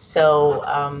 So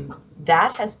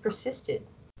that has persisted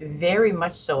very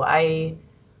much so. I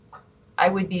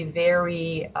would be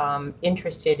very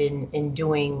interested in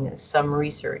doing some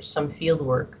research, some field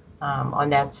work on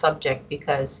that subject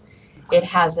because it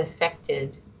has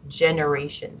affected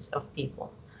generations of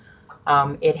people.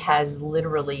 It has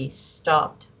literally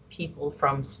stopped people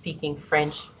from speaking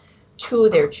French to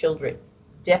their children.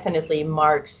 Definitely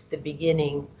marks the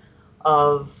beginning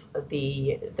of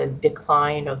the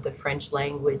decline of the French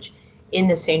language in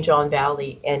the St. John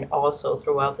Valley and also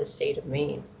throughout the state of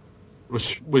Maine.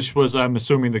 Which was, I'm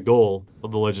assuming, the goal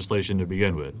of the legislation to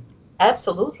begin with.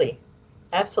 Absolutely,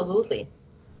 absolutely.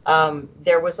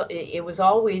 It was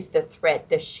always the threat,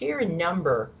 the sheer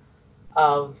number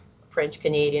of French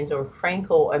Canadians or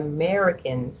Franco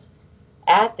Americans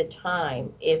at the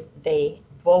time, if they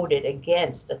voted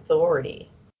against authority,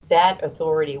 that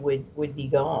authority would be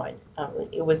gone.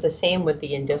 It was the same with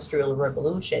the Industrial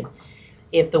Revolution.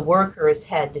 If the workers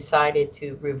had decided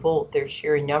to revolt, their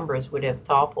sheer numbers would have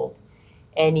toppled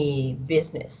any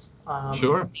business.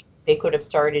 Sure. They could have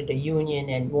started a union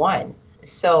and won.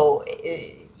 So,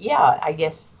 yeah, I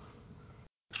guess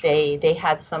they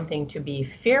had something to be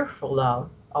fearful of,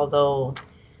 although,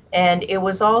 and it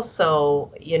was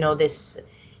also, this,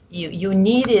 you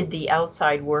needed the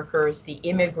outside workers, the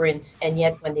immigrants, and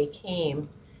yet when they came,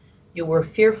 you were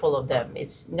fearful of them.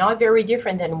 It's not very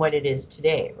different than what it is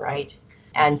today, right?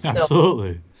 And so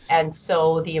Absolutely. and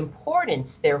so the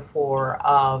importance, therefore,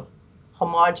 of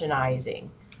homogenizing,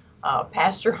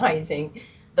 pasteurizing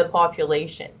the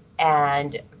population.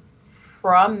 And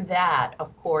from that,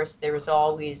 of course, there's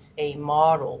always a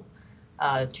model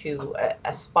to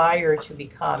aspire to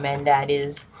become, and that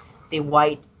is the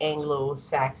white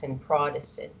Anglo-Saxon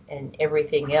Protestant, and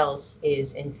everything else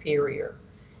is inferior.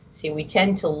 See, we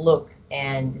tend to look,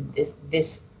 and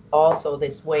this also,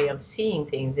 this way of seeing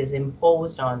things is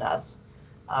imposed on us.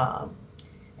 Um,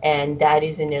 and that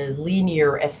is in a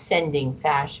linear ascending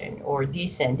fashion or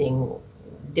descending,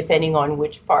 depending on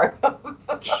which part of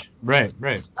Right,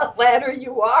 right. the ladder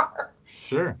you are.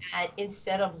 Sure. And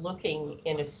instead of looking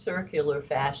in a circular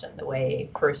fashion, the way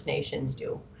First Nations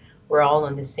do, we're all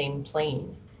on the same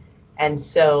plane. And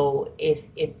so if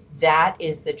that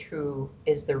is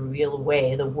the real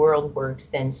way the world works,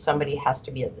 then somebody has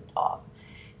to be at the top.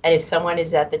 And if someone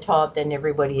is at the top, then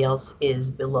everybody else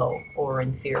is below or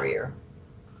inferior.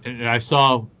 And I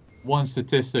saw one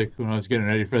statistic when I was getting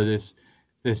ready for this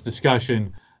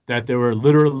discussion that there were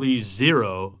literally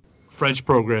zero French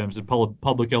programs in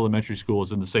public elementary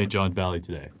schools in the St. John Valley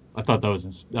today. I thought that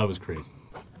was crazy.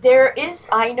 There is,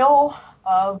 I know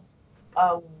of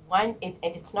one, and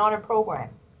it's not a program.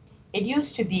 It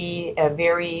used to be a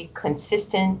very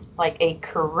consistent, like a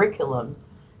curriculum,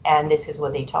 and this is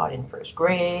what they taught in first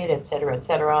grade, et cetera,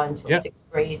 until Yeah. sixth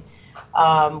grade.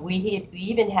 We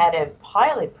even had a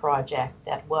pilot project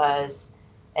that was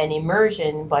an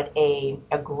immersion, but a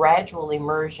gradual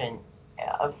immersion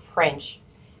of French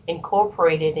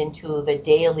incorporated into the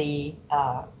daily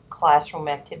classroom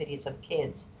activities of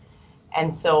kids.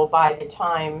 And so by the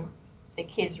time the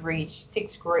kids reached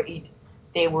sixth grade,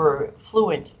 they were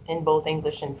fluent in both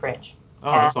English and French.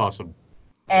 Oh, And, that's awesome.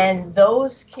 and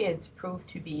those kids proved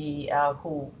to be,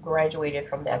 who graduated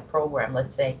from that program,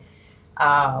 let's say,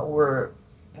 were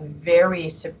very,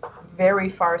 very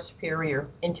far superior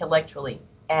intellectually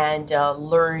and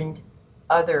learned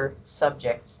other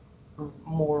subjects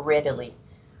more readily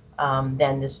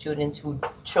than the students who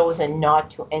chosen not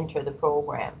to enter the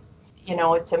program. You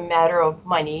know, it's a matter of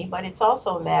money, but it's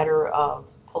also a matter of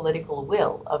political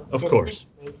will, of Of decision course.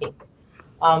 making.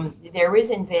 There is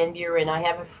in Van Buren, I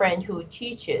have a friend who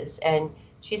teaches, and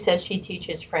she says she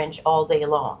teaches French all day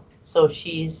long. So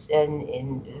she's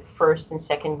in first and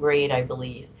second grade, I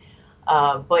believe.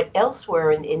 But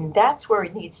elsewhere, and that's where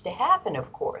it needs to happen,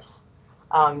 of course,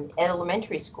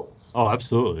 elementary schools, Oh,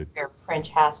 absolutely. where French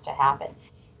has to happen.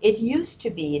 It used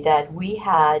to be that we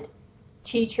had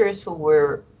teachers who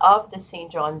were of the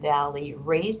St. John Valley,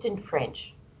 raised in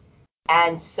French,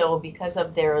 and so because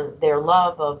of their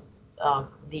love of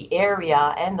the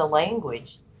area and the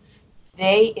language,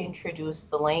 they introduced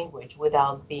the language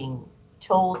without being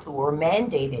told to or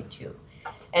mandated to.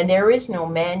 And there is no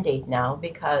mandate now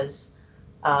because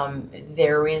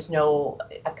there is no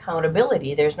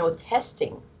accountability. There's no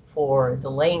testing for the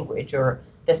language or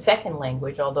the second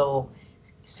language, although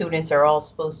students are all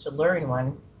supposed to learn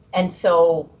one. And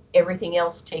so everything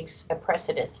else takes a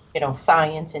precedent. You know,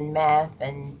 science and math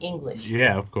and English,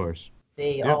 Yeah, of course.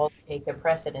 they Yep. all take a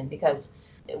precedent because,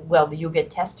 well, you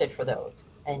get tested for those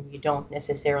and you don't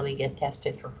necessarily get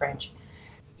tested for French.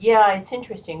 Yeah, it's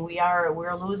interesting.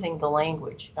 We're losing the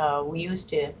language. We used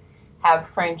to have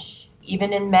French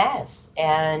even in mass,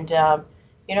 and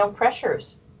you know,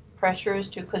 pressures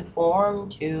to conform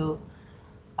to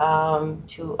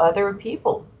other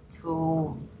people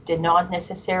who did not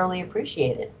necessarily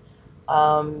appreciate it.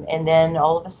 And then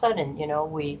all of a sudden, you know,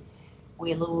 we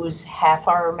lose half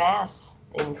our mass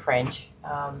in French,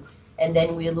 and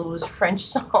then we lose French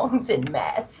songs in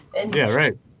mass, and Yeah,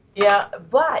 right. yeah,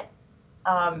 but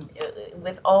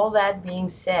with all that being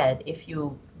said, if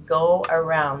you go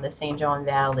around the St. John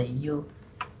Valley, you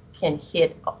can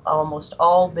hit almost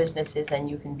all businesses and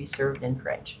you can be served in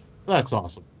French. That's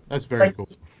awesome. That's very But cool.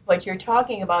 but you're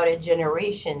talking about a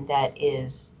generation that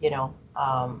is, you know,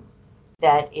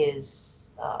 that is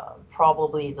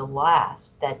probably the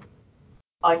last that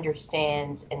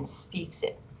understands and speaks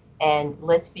it. And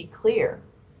let's be clear,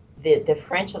 the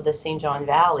French of the St. John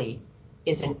Valley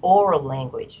is an oral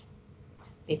language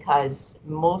because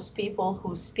most people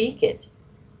who speak it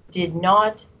did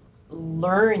not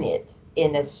learn it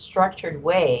in a structured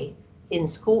way in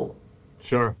school.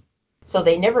 Sure. So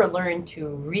they never learned to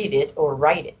read it or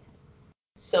write it.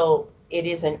 So it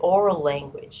is an oral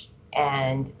language,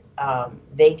 and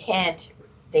they can't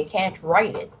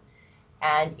write it.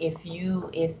 And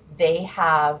if they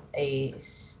have a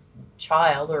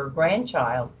child or a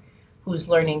grandchild who's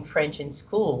learning French in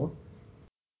school,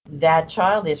 that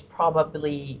child is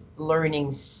probably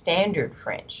learning standard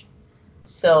French.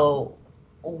 So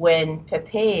when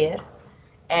Pepper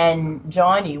and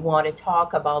Johnny want to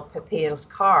talk about Pepper's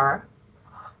car,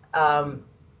 um,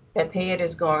 Pepper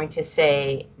is going to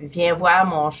say, Viens voir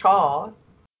mon char.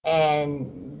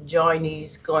 And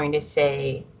Johnny's going to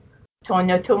say, Ton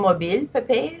automobile,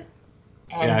 Pepper?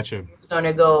 And Gotcha. Pepper's going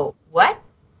to go, What?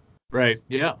 Right.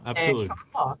 Yeah, C'est un absolutely.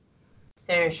 char.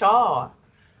 C'est un char.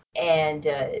 And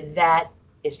that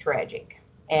is tragic.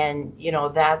 And you know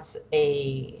that's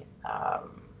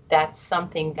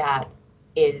something that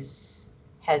is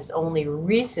has only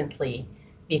recently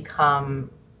become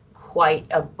quite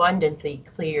abundantly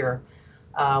clear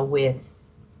with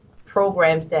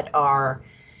programs that are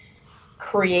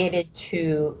created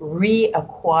to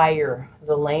reacquire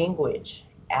the language.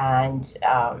 And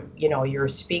you know, you're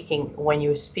speaking when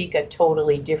you speak a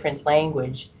totally different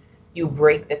language, you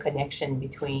break the connection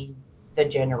between the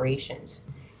generations.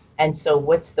 And so,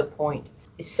 what's the point?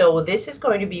 So, this is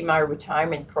going to be my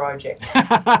retirement project.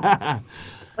 I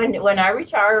When I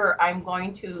retire, I'm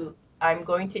going to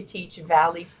teach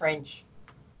Valley French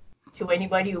to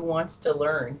anybody who wants to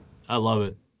learn. love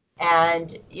it.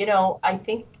 And, you know, I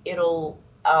think it'll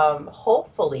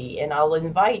hopefully, and I'll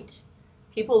invite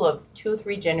people of two,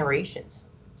 three generations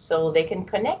so they can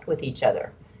connect with each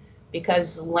other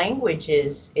because language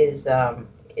is a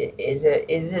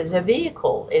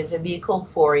vehicle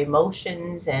for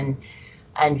emotions and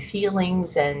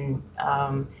feelings and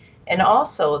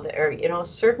also there you know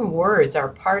certain words are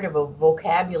part of a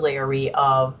vocabulary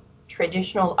of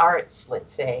traditional arts,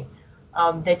 let's say,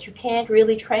 that you can't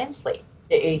really translate.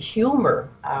 The humor,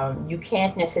 you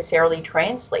can't necessarily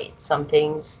translate some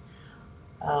things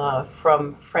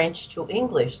from French to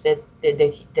English.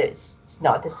 That's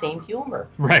not the same humor.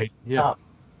 Right. Yeah. Um,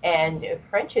 and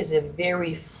French is a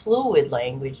very fluid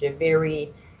language, a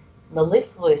very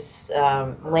mellifluous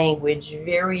language,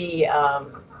 very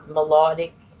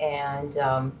melodic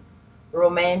and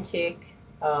romantic.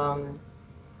 Um,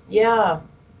 yeah,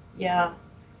 yeah.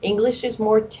 English is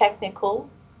more technical.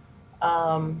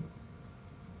 Um,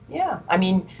 yeah, I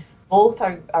mean, both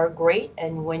are great,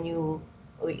 and when you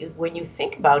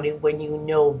think about it, when you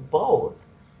know both,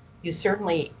 you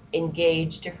certainly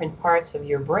engage different parts of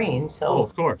your brain. Oh, So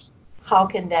of course. how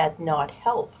can that not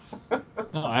help?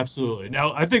 No, absolutely.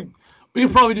 Now, I think we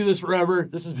can probably do this forever.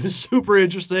 This has been super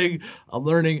interesting. I'm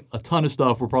learning a ton of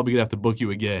stuff. We're probably gonna have to book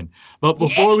you again. Yay! But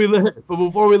before we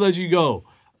let you go,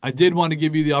 I did want to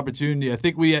give you the opportunity. I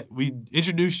think we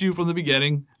introduced you from the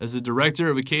beginning as the director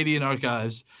of Acadian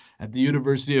Archives at the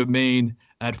University of Maine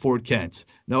at Fort Kent.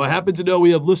 Now, I happen to know we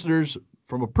have listeners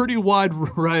from a pretty wide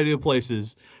variety of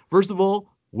places. First of all,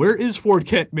 where is Fort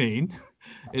Kent, Maine?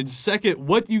 And second,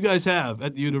 what do you guys have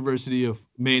at the University of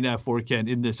Maine at Fort Kent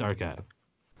in this archive?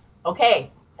 Okay,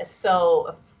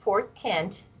 so Fort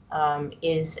Kent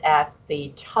is at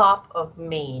the top of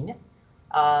Maine,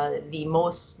 the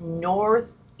most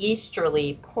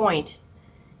northeasterly point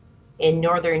in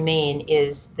northern Maine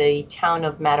is the town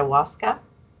of Madawaska.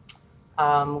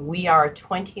 We are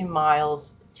 20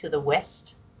 miles to the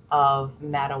west of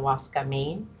Madawaska,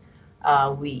 Maine.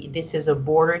 This is a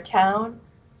border town,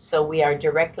 so we are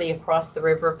directly across the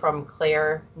river from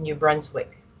Clare, New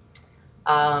Brunswick.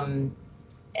 Um,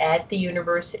 at the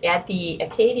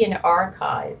Acadian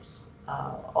Archives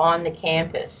on the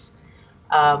campus,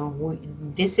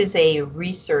 this is a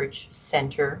research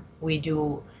center. We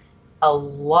do a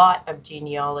lot of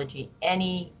genealogy,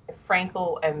 any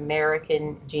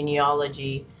Franco-American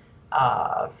genealogy,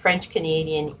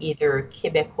 French-Canadian, either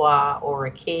Quebecois or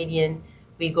Acadian.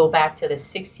 We go back to the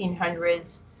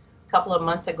 1600s. A couple of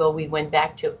months ago, we went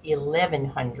back to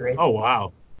 1100. Oh,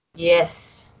 wow.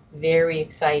 Yes, very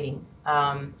exciting.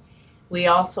 We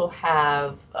also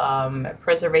have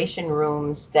preservation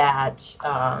rooms that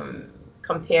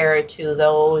compare to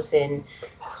those in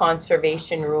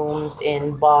conservation rooms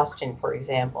in Boston, for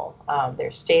example.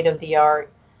 They're state of the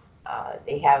art.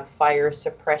 They have fire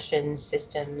suppression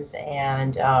systems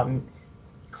and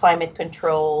climate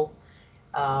control.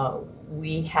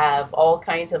 We have all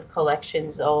kinds of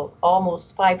collections,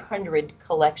 almost 500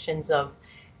 collections of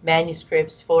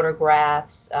manuscripts,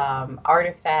 photographs,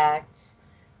 artifacts,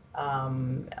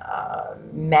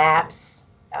 maps.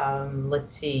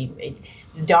 Let's see,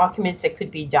 documents that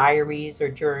could be diaries or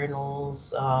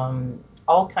journals,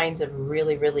 all kinds of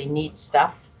really, really neat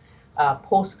stuff.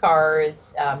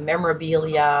 Postcards,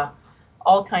 memorabilia,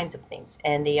 all kinds of things.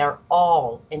 And they are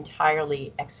all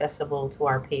entirely accessible to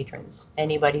our patrons,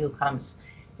 anybody who comes.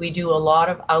 We do a lot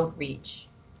of outreach.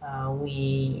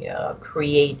 We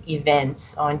create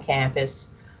events on campus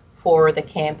for the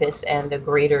campus and the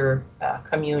greater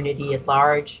community at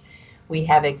large. We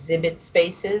have exhibit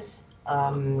spaces,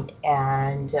 and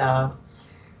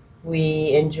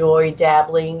we enjoy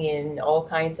dabbling in all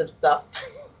kinds of stuff.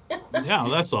 Yeah,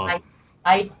 that's I, awesome.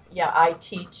 I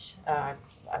teach a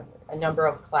number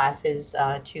of classes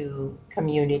to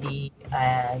community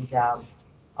and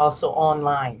also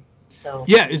online. So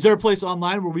Yeah, is there a place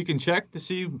online where we can check to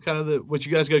see kind of what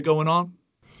you guys got going on?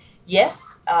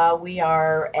 yes, we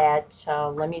are at,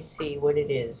 let me see what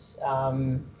it is.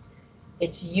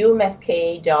 It's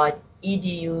umfk.edu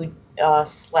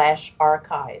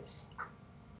 /archives.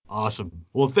 Awesome.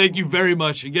 Well, thank you very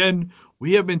much. Again,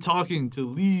 we have been talking to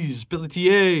Lise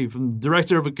Pelletier, from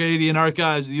Director of Acadian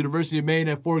Archives at the University of Maine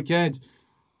at Fort Kent.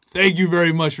 Thank you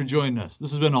very much for joining us. This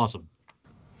has been awesome.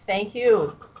 Thank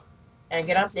you. Un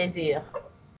grand plaisir.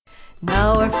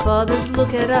 Now our fathers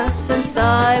look at us and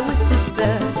sigh with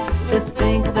despair, to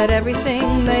think that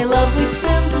everything they love we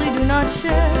simply do not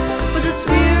share. But the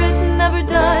spirit never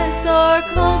dies, our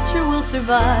culture will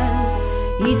survive.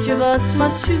 Each of us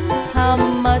must choose how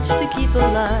much to keep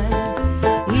alive.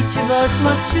 Each of us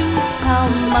must choose how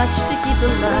much to keep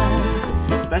alive.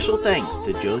 Special thanks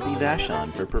to Josie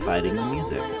Vachon for providing the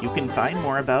music. You can find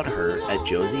more about her at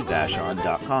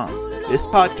josievachon.com. This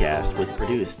podcast was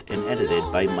produced and edited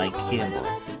by Mike Campbell.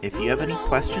 If you have any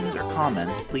questions or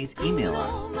comments, please email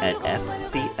us at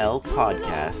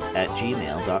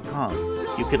fclpodcast@gmail.com.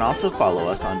 You can also follow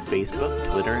us on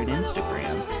Facebook, Twitter, and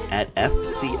Instagram at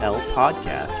FCL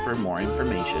Podcast for more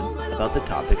information about the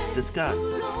topics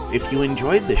discussed. If you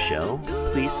enjoyed the show,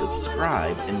 please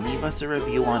subscribe and leave us a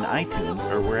review on iTunes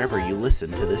or wherever you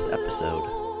listen to this episode.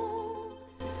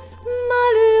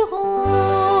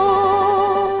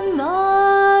 Malheureux,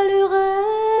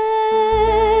 malheureux.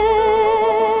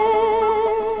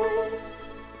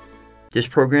 This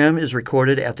program is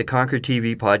recorded at the Concord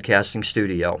TV Podcasting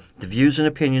Studio. The views and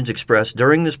opinions expressed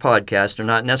during this podcast are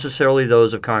not necessarily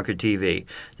those of Concord TV.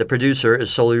 The producer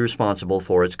is solely responsible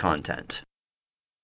for its content.